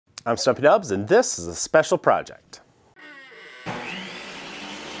I'm Stumpy Nubs, and this is a special project.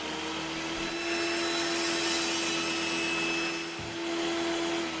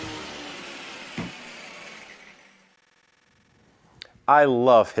 I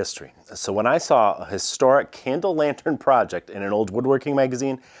love history, so when I saw a historic candle lantern project in an old woodworking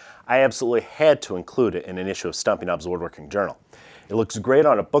magazine, I absolutely had to include it in an issue of Stumpy Nubs Woodworking Journal. It looks great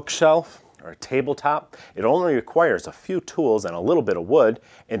on a bookshelf or a tabletop. It only requires a few tools and a little bit of wood,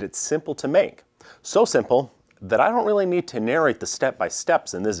 and it's simple to make. So simple that I don't really need to narrate the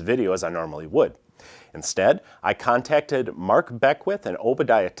step-by-steps in this video as I normally would. Instead, I contacted Mark Beckwith and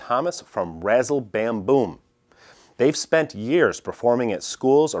Obadiah Thomas from Razzle Bam Boom. They've spent years performing at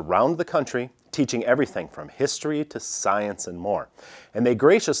schools around the country, teaching everything from history to science and more. And they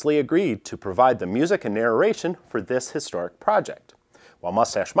graciously agreed to provide the music and narration for this historic project, while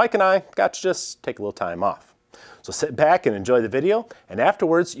Mustache Mike and I got to just take a little time off. So sit back and enjoy the video, and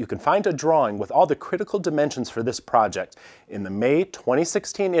afterwards you can find a drawing with all the critical dimensions for this project in the May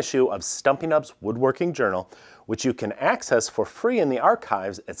 2016 issue of Stumpy Nubs Woodworking Journal, which you can access for free in the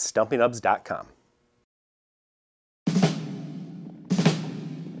archives at stumpynubs.com.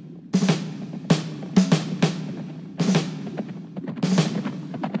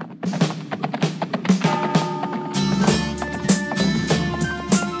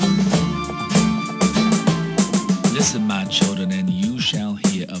 Listen, my children, and you shall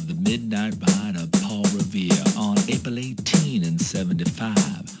hear of the midnight ride of Paul Revere on April 18 in 75.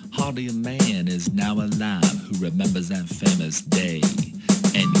 Hardly a man is now alive who remembers that famous day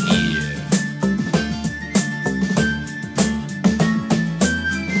and year.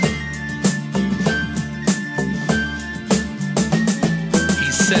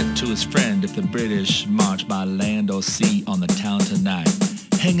 He said to his friend, if the British march by land or sea on the town tonight,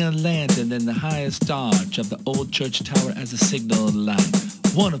 hang a lantern in the highest arch of the old church tower as a signal light.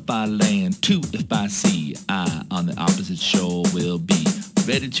 One if by land, two if by sea, I on the opposite shore will be,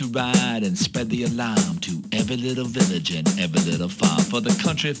 ready to ride and spread the alarm to every little village and every little farm, for the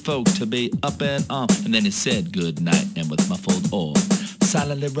country folk to be up and on. And then he said good night, and with muffled oar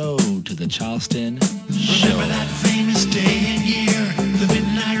silently rode to the Charleston shore. Remember that famous day and year, the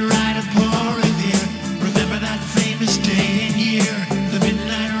midnight ride of Paul Revere. Remember that famous day and year, the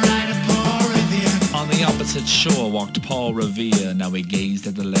midnight ride of Paul Revere. On the opposite shore walked Paul Revere. Now he gazed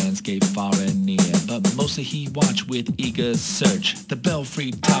at the landscape far and near, but mostly he watched with eager search the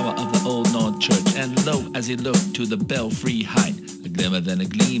belfry tower of the old North Church. And lo, as he looked to the belfry height, a glimmer then a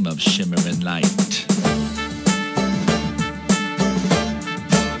gleam of shimmering light.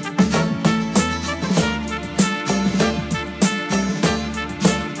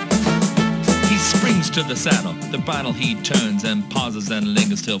 To the saddle, the bridle he turns and pauses and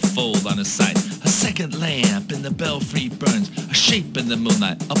lingers till full on his sight. A second lamp in the belfry burns, a shape in the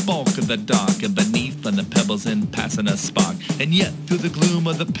moonlight, a bulk in the dark, and beneath on the pebbles in passing a spark. And yet through the gloom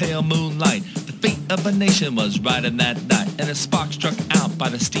of the pale moonlight, the fate of a nation was riding that night, and a spark struck out by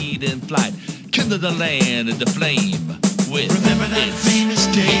the steed in flight kindled the land into flame with Remember that famous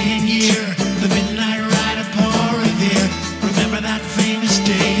day and year, the midnight ride of Paul Revere. Remember that famous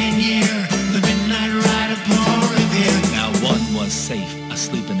day and year, the midnight ride of Paul Revere. Now one was safe,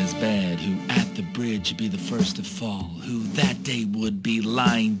 asleep in his bed, who at the bridge be the first to fall, who that day would be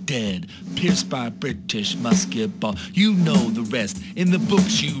lying dead, pierced by a British musket ball. You know the rest. In the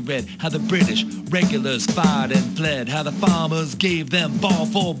books you read how the British regulars fired and fled, how the farmers gave them ball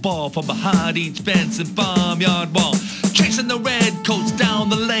for ball from behind each fence and farmyard wall, chasing the redcoats down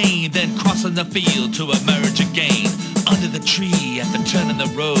the lane, then crossing the field to emerge again. Under the tree at the turn in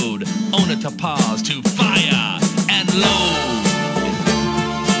the road, owner to pause to fire and load.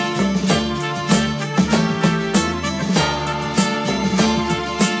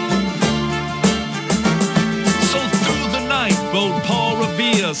 So through the night rode Paul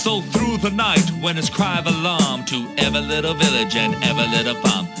Revere, so through the night when his cry of alarm to every little village and every little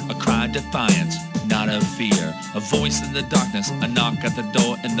farm, a cry of defiance, not of fear, a voice in the darkness, a knock at the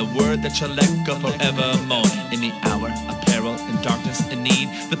door, and the word that shall echo forevermore. In the hour of peril, in darkness, in need,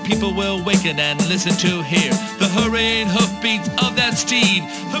 the people will waken and listen to hear the hurrying hoofbeats of that steed,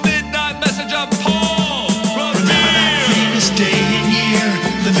 the midnight message of Paul Revere. Remember that famous day